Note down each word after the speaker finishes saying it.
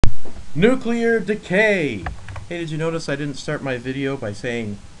Nuclear decay! Hey, did you notice I didn't start my video by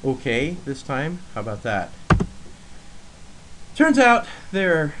saying okay this time? How about that? Turns out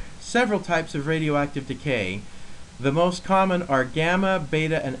there are several types of radioactive decay. The most common are gamma,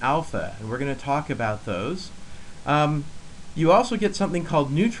 beta, and alpha, and we're going to talk about those. You also get something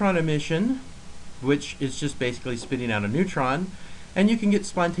called neutron emission, which is just basically spitting out a neutron, and you can get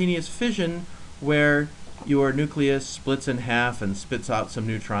spontaneous fission, where your nucleus splits in half and spits out some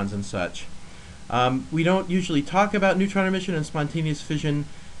neutrons and such. We don't usually talk about neutron emission and spontaneous fission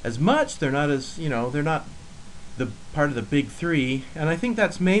as much. They're not as, they're not the part of the big three, and I think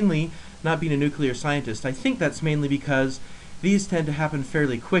that's mainly, not being a nuclear scientist, I think that's mainly because these tend to happen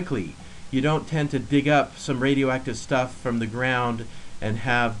fairly quickly. You don't tend to dig up some radioactive stuff from the ground and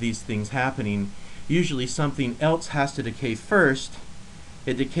have these things happening. Usually something else has to decay first.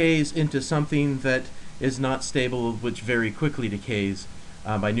 It decays into something that is not stable, which very quickly decays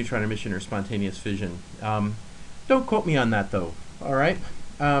by neutron emission or spontaneous fission. Don't quote me on that though, alright?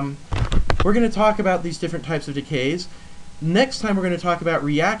 We're going to talk about these different types of decays. Next time we're going to talk about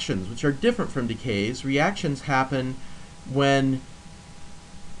reactions, which are different from decays. Reactions happen when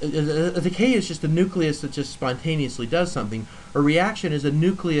a decay is just a nucleus that just spontaneously does something. A reaction is a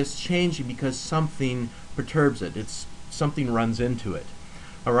nucleus changing because something perturbs it. Something runs into it.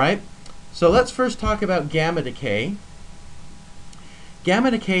 Alright? So let's first talk about gamma decay.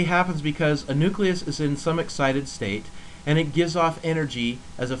 Gamma decay happens because a nucleus is in some excited state and it gives off energy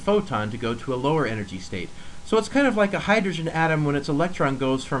as a photon to go to a lower energy state. So it's kind of like a hydrogen atom. When its electron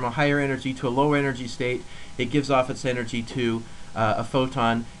goes from a higher energy to a lower energy state, it gives off its energy to a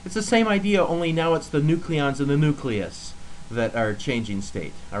photon. It's the same idea, only now it's the nucleons in the nucleus that are changing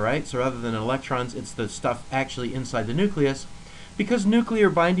state. Alright? So rather than electrons, it's the stuff actually inside the nucleus. Because nuclear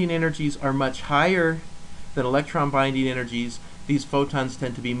binding energies are much higher than electron binding energies, these photons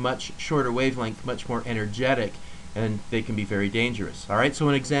tend to be much shorter wavelength, much more energetic, and they can be very dangerous. Alright, so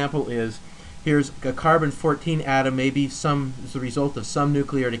an example is, here's a carbon-14 atom, maybe as a result of some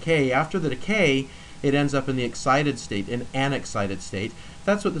nuclear decay. After the decay, it ends up in the excited state, in an excited state.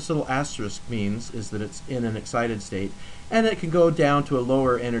 That's what this little asterisk means, is that it's in an excited state. And it can go down to a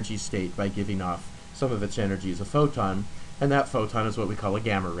lower energy state by giving off some of its energy as a photon. And that photon is what we call a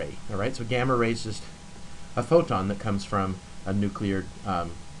gamma ray. Alright, so gamma ray is just a photon that comes from a nuclear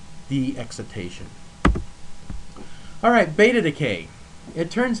de-excitation. Alright, beta decay. It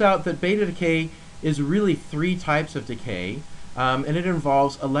turns out that beta decay is really three types of decay, and it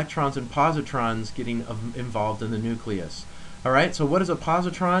involves electrons and positrons getting involved in the nucleus. Alright, so what is a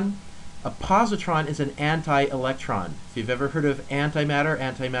positron? A positron is an anti-electron. If you've ever heard of antimatter,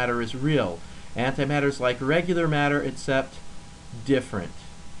 antimatter is real. Antimatter is like regular matter except different.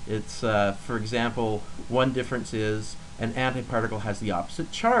 It's, for example, one difference is an antiparticle has the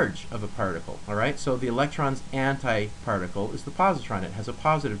opposite charge of a particle. Alright, so the electron's antiparticle is the positron. It has a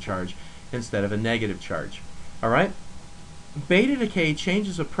positive charge instead of a negative charge. Alright? Beta decay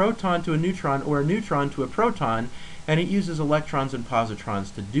changes a proton to a neutron or a neutron to a proton, and it uses electrons and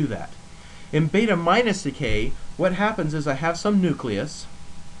positrons to do that. In beta minus decay, what happens is I have some nucleus,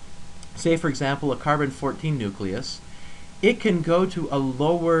 say for example a carbon-14 nucleus. It can go to a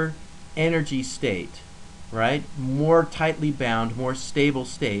lower energy state, right? More tightly bound, more stable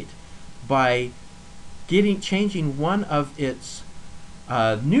state by changing one of its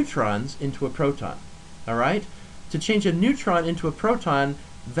neutrons into a proton. Alright? To change a neutron into a proton,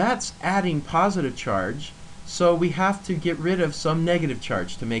 that's adding positive charge, so we have to get rid of some negative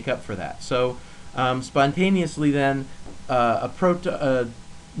charge to make up for that. So spontaneously then a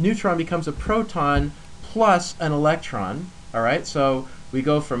neutron becomes a proton plus an electron. Alright, so we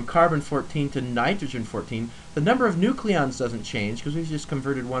go from carbon-14 to nitrogen-14. The number of nucleons doesn't change because we've just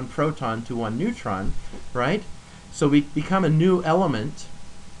converted one proton to one neutron, right? So we become a new element,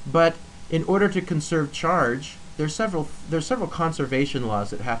 but in order to conserve charge, there's several conservation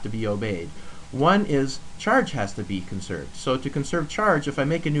laws that have to be obeyed. One is charge has to be conserved. So to conserve charge, if I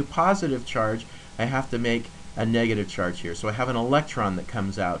make a new positive charge, I have to make a negative charge here. So I have an electron that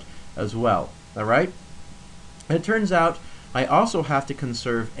comes out as well. Alright? And it turns out I also have to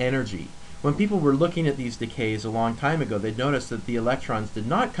conserve energy. When people were looking at these decays a long time ago, they'd noticed that the electrons did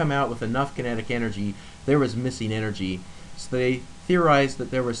not come out with enough kinetic energy. There was missing energy. So they theorized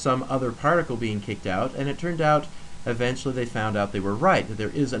that there was some other particle being kicked out, and it turned out eventually they found out they were right, that there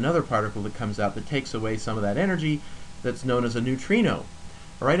is another particle that comes out that takes away some of that energy that's known as a neutrino.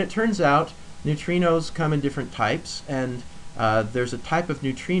 Alright, it turns out neutrinos come in different types, and there's a type of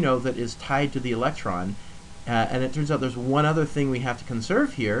neutrino that is tied to the electron, and it turns out there's one other thing we have to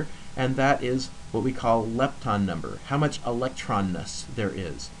conserve here, and that is what we call lepton number, how much electronness there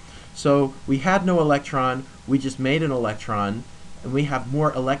is. So we had no electron, we just made an electron, and we have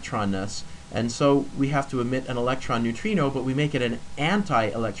more electronness, and so we have to emit an electron neutrino, but we make it an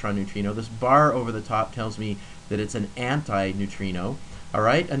anti-electron neutrino. This bar over the top tells me that it's an anti-neutrino, all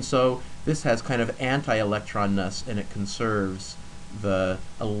right? And so this has kind of anti-electronness, and it conserves the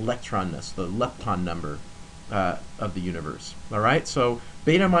electronness, the lepton number of the universe, all right? So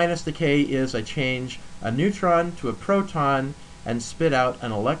beta minus decay is I change a neutron to a proton and spit out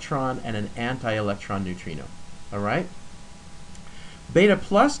an electron and an anti-electron neutrino, all right? Beta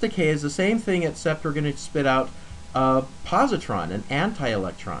plus decay is the same thing, except we're going to spit out a positron, an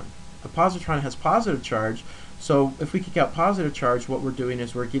anti-electron. A positron has positive charge, so if we kick out positive charge, what we're doing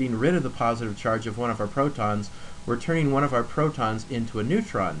is we're getting rid of the positive charge of one of our protons. We're turning one of our protons into a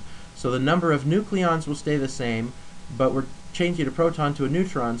neutron. So the number of nucleons will stay the same, but we're changing a proton to a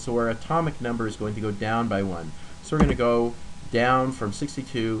neutron, so our atomic number is going to go down by 1. So we're going to go down from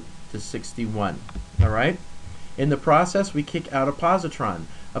 62 to 61, all right? In the process, we kick out a positron.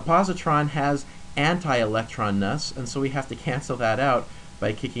 A positron has anti-electronness, and so we have to cancel that out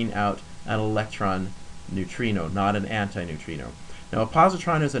by kicking out an electron neutrino, not an antineutrino. Now, a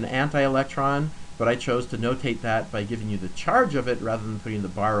positron is an anti-electron, but I chose to notate that by giving you the charge of it rather than putting the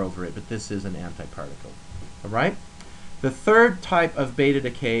bar over it, but this is an antiparticle. All right? The third type of beta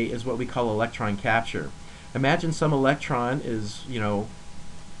decay is what we call electron capture. Imagine some electron is,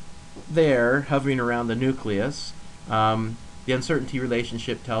 there hovering around the nucleus. The uncertainty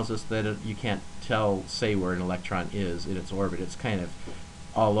relationship tells us that you can't say where an electron is in its orbit. It's kind of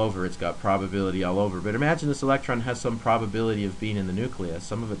all over. It's got probability all over. But imagine this electron has some probability of being in the nucleus.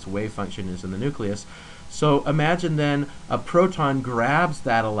 Some of its wave function is in the nucleus. So imagine then a proton grabs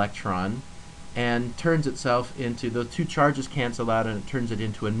that electron and turns itself into, the two charges cancel out and it turns it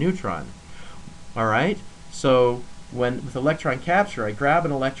into a neutron. All right? So with electron capture, I grab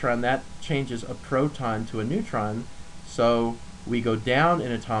an electron, that changes a proton to a neutron. So we go down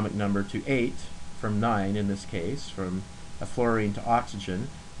in atomic number to 8 from 9 in this case, from a fluorine to oxygen.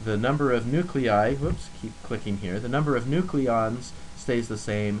 The number of nuclei, whoops, keep clicking here, the number of nucleons stays the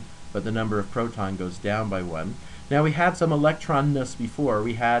same, but the number of proton goes down by 1. Now we had some electronness before.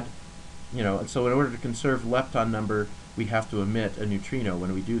 We had, and so in order to conserve lepton number, we have to emit a neutrino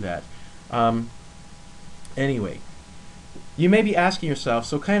when we do that. Anyway, you may be asking yourself,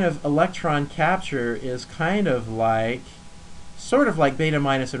 so kind of electron capture is kind of like, sort of like beta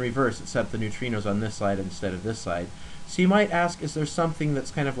minus in reverse, except the neutrino's on this side instead of this side. So you might ask, is there something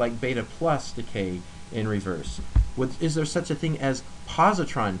that's kind of like beta plus decay in reverse? Is there such a thing as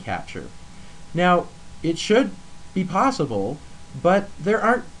positron capture? Now, it should be possible, but there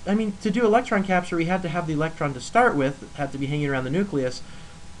aren't, to do electron capture, we had to have the electron to start with, it had to be hanging around the nucleus.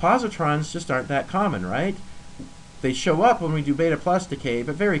 Positrons just aren't that common, right? They show up when we do beta plus decay,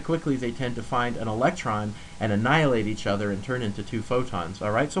 but very quickly they tend to find an electron and annihilate each other and turn into 2 photons, all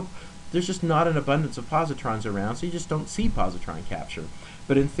right? So there's just not an abundance of positrons around, so you just don't see positron capture.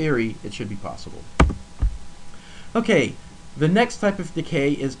 But in theory, it should be possible. Okay, the next type of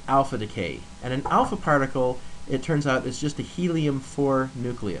decay is alpha decay. And an alpha particle, it turns out, is just a helium-4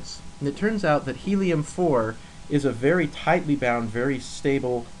 nucleus. And it turns out that helium-4 is a very tightly bound, very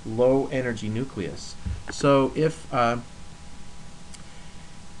stable, low-energy nucleus. So if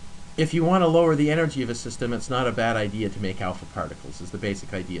you want to lower the energy of a system, it's not a bad idea to make alpha particles, is the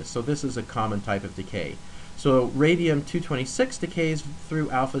basic idea. So this is a common type of decay. So radium-226 decays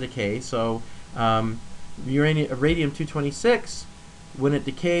through alpha decay. So radium-226, when it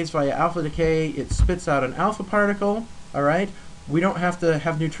decays via alpha decay, it spits out an alpha particle, all right? We don't have to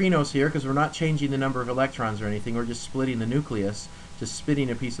have neutrinos here because we're not changing the number of electrons or anything. We're just splitting the nucleus, just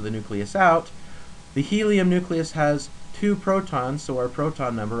spitting a piece of the nucleus out. The helium nucleus has 2 protons, so our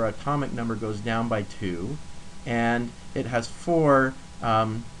proton number, our atomic number, goes down by 2. And it has 4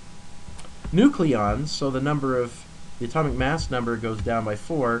 nucleons, so the atomic mass number goes down by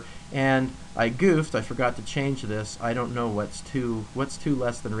 4. And I goofed, I forgot to change this. I don't know what's 2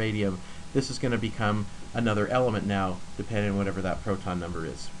 less than radium. This is going to become another element now, depending on whatever that proton number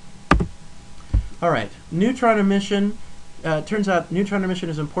is. All right, neutron emission. Turns out neutron emission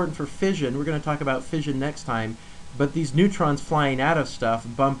is important for fission. We're going to talk about fission next time. But these neutrons flying out of stuff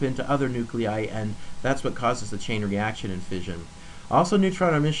bump into other nuclei, and that's what causes the chain reaction in fission. Also,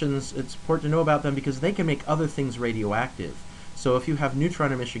 neutron emissions, it's important to know about them because they can make other things radioactive. So if you have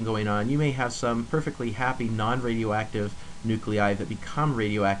neutron emission going on, you may have some perfectly happy non-radioactive nuclei that become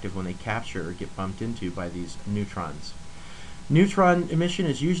radioactive when they capture or get bumped into by these neutrons. Neutron emission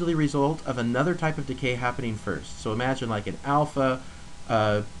is usually a result of another type of decay happening first. So imagine like an alpha.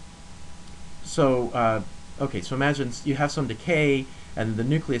 So imagine you have some decay, and the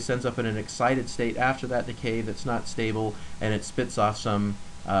nucleus ends up in an excited state after that decay that's not stable, and it spits off some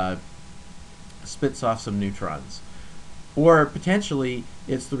neutrons. Or potentially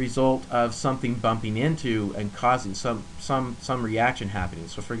it's the result of something bumping into and causing some reaction happening.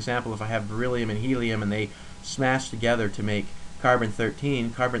 So for example, if I have beryllium and helium and they smash together to make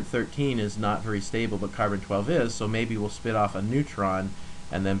carbon-13, carbon-13 is not very stable, but carbon-12 is, so maybe we'll spit off a neutron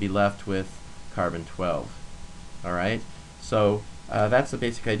and then be left with carbon-12. All right? So that's the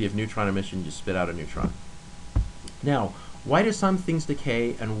basic idea of neutron emission. You spit out a neutron. Now, why do some things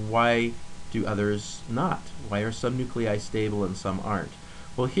decay and why do others not? Why are some nuclei stable and some aren't?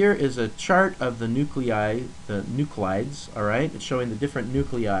 Well, here is a chart of the nuclei, the nuclides, all right? It's showing the different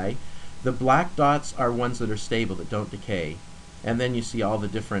nuclei. The black dots are ones that are stable, that don't decay. And then you see all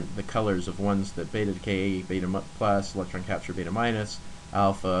the colors of ones that beta decay, beta plus, electron capture, beta minus,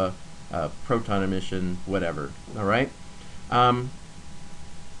 alpha, proton emission, whatever, all right? And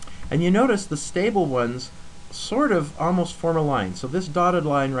you notice the stable ones sort of almost form a line. So this dotted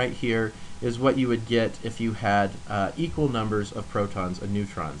line right here is what you would get if you had equal numbers of protons and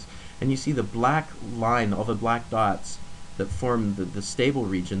neutrons. And you see the black line, all the black dots that form the stable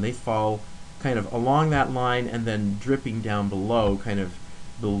region, they fall kind of along that line and then dripping down below, kind of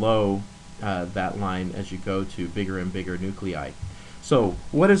below that line as you go to bigger and bigger nuclei. So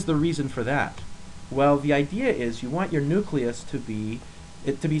what is the reason for that? Well, the idea is you want your nucleus to be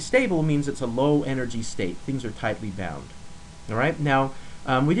stable means it's a low energy state. Things are tightly bound. All right? Now,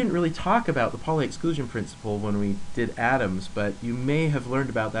 we didn't really talk about the Pauli exclusion principle when we did atoms, but you may have learned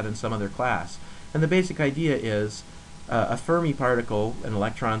about that in some other class. And the basic idea is a Fermi particle, and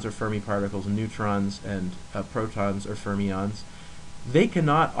electrons are Fermi particles, and neutrons and protons are fermions. They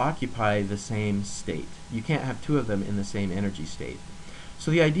cannot occupy the same state. You can't have two of them in the same energy state. So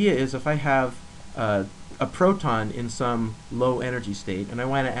the idea is if I have a proton in some low energy state and I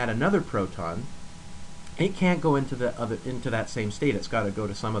want to add another proton, it can't go into that same state. It's got to go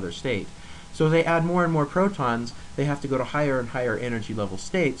to some other state. So they add more and more protons, they have to go to higher and higher energy level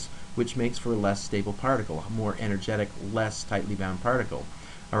states, which makes for a less stable particle, a more energetic, less tightly bound particle.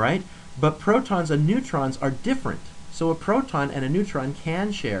 All right? But protons and neutrons are different. So a proton and a neutron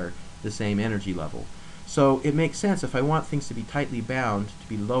can share the same energy level. So it makes sense if I want things to be tightly bound, to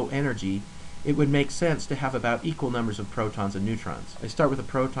be low energy, it would make sense to have about equal numbers of protons and neutrons. I start with a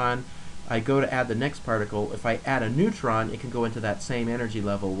proton, I go to add the next particle. If I add a neutron, it can go into that same energy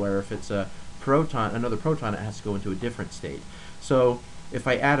level, where if it's a proton, another proton, it has to go into a different state. So if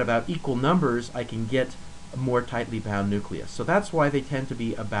I add about equal numbers, I can get a more tightly bound nucleus. So that's why they tend to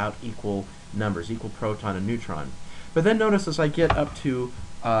be about equal numbers, equal proton and neutron. But then notice as I get up to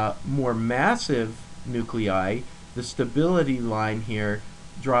more massive nuclei, the stability line here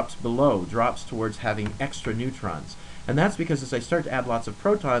drops below, drops towards having extra neutrons. And that's because as I start to add lots of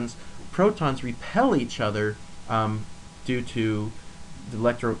protons, protons repel each other due to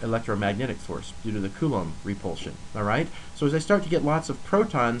the electromagnetic force, due to the Coulomb repulsion. All right? So as I start to get lots of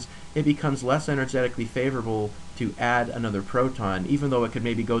protons, it becomes less energetically favorable to add another proton. Even though it could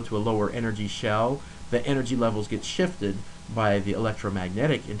maybe go to a lower energy shell, the energy levels get shifted by the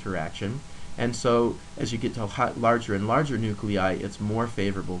electromagnetic interaction. And so as you get to larger and larger nuclei, it's more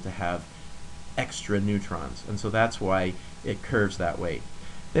favorable to have extra neutrons. And so that's why it curves that way.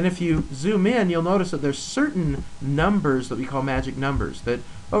 Then if you zoom in, you'll notice that there's certain numbers that we call magic numbers. That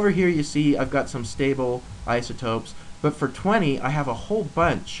over here you see I've got some stable isotopes, but for 20 I have a whole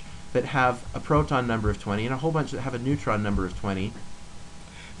bunch that have a proton number of 20 and a whole bunch that have a neutron number of 20.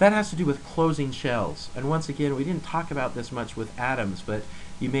 That has to do with closing shells. And once again, we didn't talk about this much with atoms, but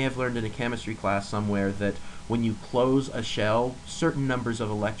you may have learned in a chemistry class somewhere that when you close a shell, certain numbers of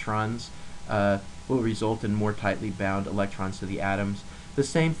electrons will result in more tightly bound electrons to the atoms. The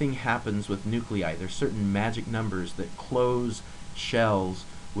same thing happens with nuclei. There's certain magic numbers that close shells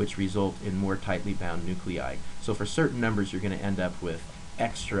which result in more tightly bound nuclei. So for certain numbers you're going to end up with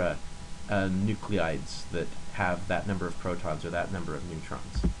extra nuclides that have that number of protons or that number of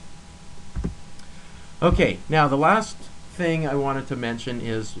neutrons. Okay, now the last thing I wanted to mention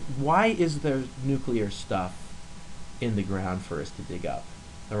is why is there nuclear stuff in the ground for us to dig up?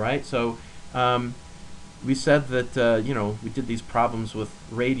 All right, so we said that we did these problems with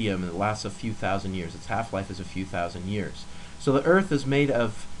radium and it lasts a few thousand years. Its half-life is a few thousand years. So the Earth is made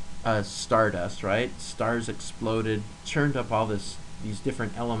of stardust, right? Stars exploded, churned up all these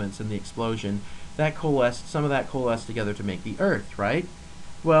different elements in the explosion. That coalesced, some of that coalesced together to make the Earth, right?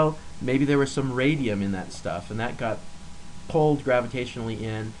 Well, maybe there was some radium in that stuff, and that got pulled gravitationally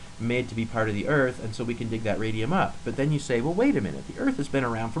in, made to be part of the Earth, and so we can dig that radium up. But then you say, well, wait a minute, the Earth has been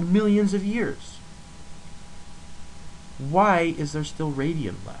around for millions of years. why is there still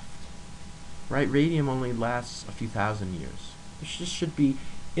radium left? Right? Radium only lasts a few thousand years. There just should be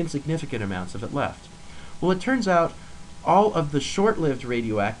insignificant amounts of it left. Well, it turns out all of the short-lived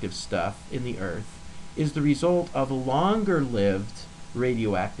radioactive stuff in the Earth is the result of longer-lived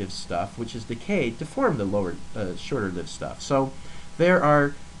radioactive stuff, which is decayed to form the shorter-lived stuff. So there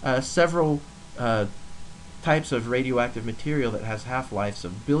are several types of radioactive material that has half-lives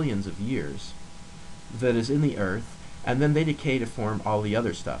of billions of years that is in the Earth, and then they decay to form all the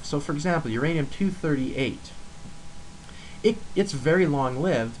other stuff. So for example, uranium-238, it's very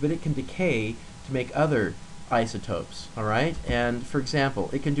long-lived, but it can decay to make other isotopes, all right? And for example,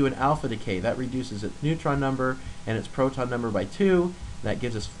 it can do an alpha decay. That reduces its neutron number and its proton number by 2. That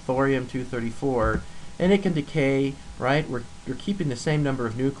gives us thorium-234. And it can decay, right? We're keeping the same number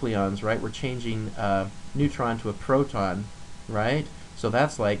of nucleons, right? We're changing neutron to a proton, right? So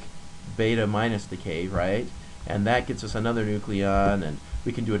that's like beta minus decay, right? And that gets us another nucleon, and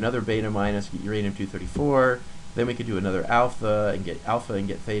we can do another beta minus, get uranium-234. Then we could do another alpha and get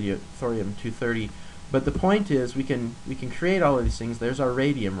thorium-230. But the point is, we can create all of these things. There's our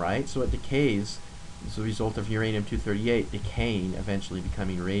radium, right? So it decays as a result of uranium-238 decaying, eventually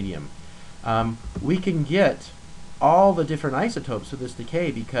becoming radium. We can get all the different isotopes of this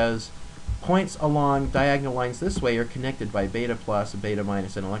decay because points along diagonal lines this way are connected by beta plus, beta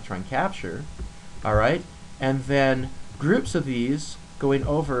minus, and electron capture. All right, and then groups of these going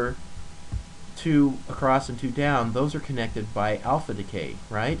over 2 across and 2 down, those are connected by alpha decay,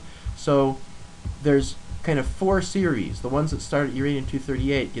 right? So there's kind of 4 series. The ones that start at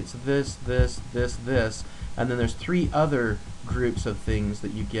uranium-238 gets this, and then there's 3 other groups of things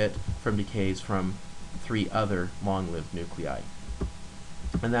that you get from decays from 3 other long-lived nuclei.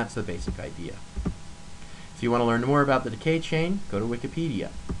 And that's the basic idea. If you want to learn more about the decay chain, go to Wikipedia.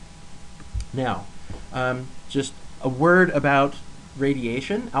 Now, just a word about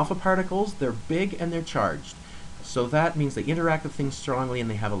radiation. Alpha particles, they're big and they're charged. So that means they interact with things strongly and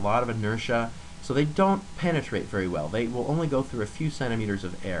they have a lot of inertia. So they don't penetrate very well. They will only go through a few centimeters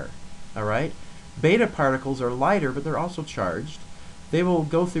of air. All right? Beta particles are lighter, but they're also charged. They will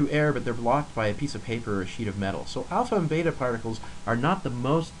go through air, but they're blocked by a piece of paper or a sheet of metal. So alpha and beta particles are not the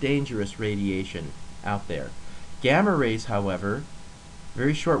most dangerous radiation out there. Gamma rays, however,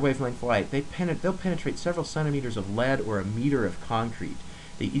 very short wavelength light, they'll penetrate several centimeters of lead or a meter of concrete.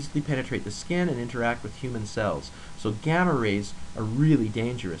 They easily penetrate the skin and interact with human cells. So gamma rays are really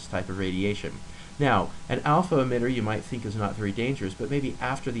dangerous type of radiation. Now, an alpha emitter you might think is not very dangerous, but maybe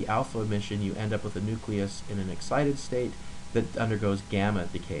after the alpha emission you end up with a nucleus in an excited state that undergoes gamma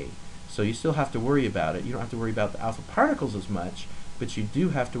decay. So you still have to worry about it. You don't have to worry about the alpha particles as much, but you do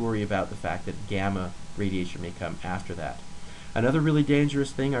have to worry about the fact that gamma radiation may come after that. Another really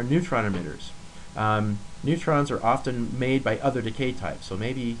dangerous thing are neutron emitters. Neutrons are often made by other decay types. So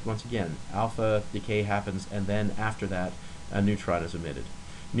maybe, once again, alpha decay happens and then after that a neutron is emitted.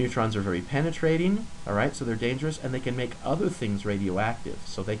 Neutrons are very penetrating, all right, so they're dangerous, and they can make other things radioactive.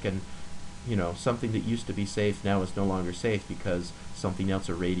 So they can, you know, something that used to be safe now is no longer safe because something else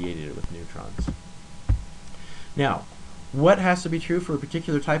irradiated it with neutrons. Now, what has to be true for a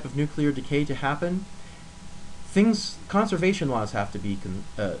particular type of nuclear decay to happen? Conservation laws have to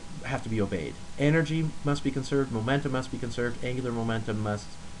be obeyed. Energy must be conserved, momentum must be conserved, angular momentum must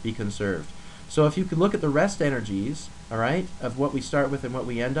be conserved. So if you could look at the rest energies, all right, of what we start with and what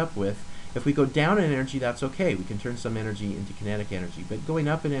we end up with, if we go down in energy, that's okay. We can turn some energy into kinetic energy. But going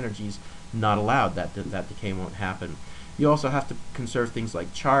up in energy is not allowed. That decay won't happen. You also have to conserve things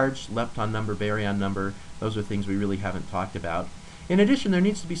like charge, lepton number, baryon number. Those are things we really haven't talked about. In addition, there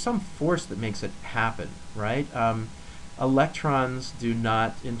needs to be some force that makes it happen, right? Electrons do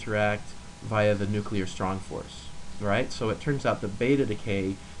not interact via the nuclear strong force, right? So it turns out the beta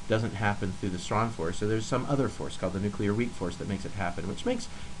decay doesn't happen through the strong force, so there's some other force called the nuclear weak force that makes it happen, which makes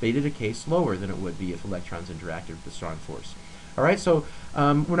beta decay slower than it would be if electrons interacted with the strong force. All right, so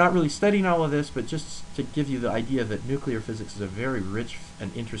we're not really studying all of this, but just to give you the idea that nuclear physics is a very rich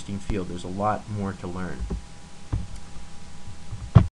and interesting field, there's a lot more to learn.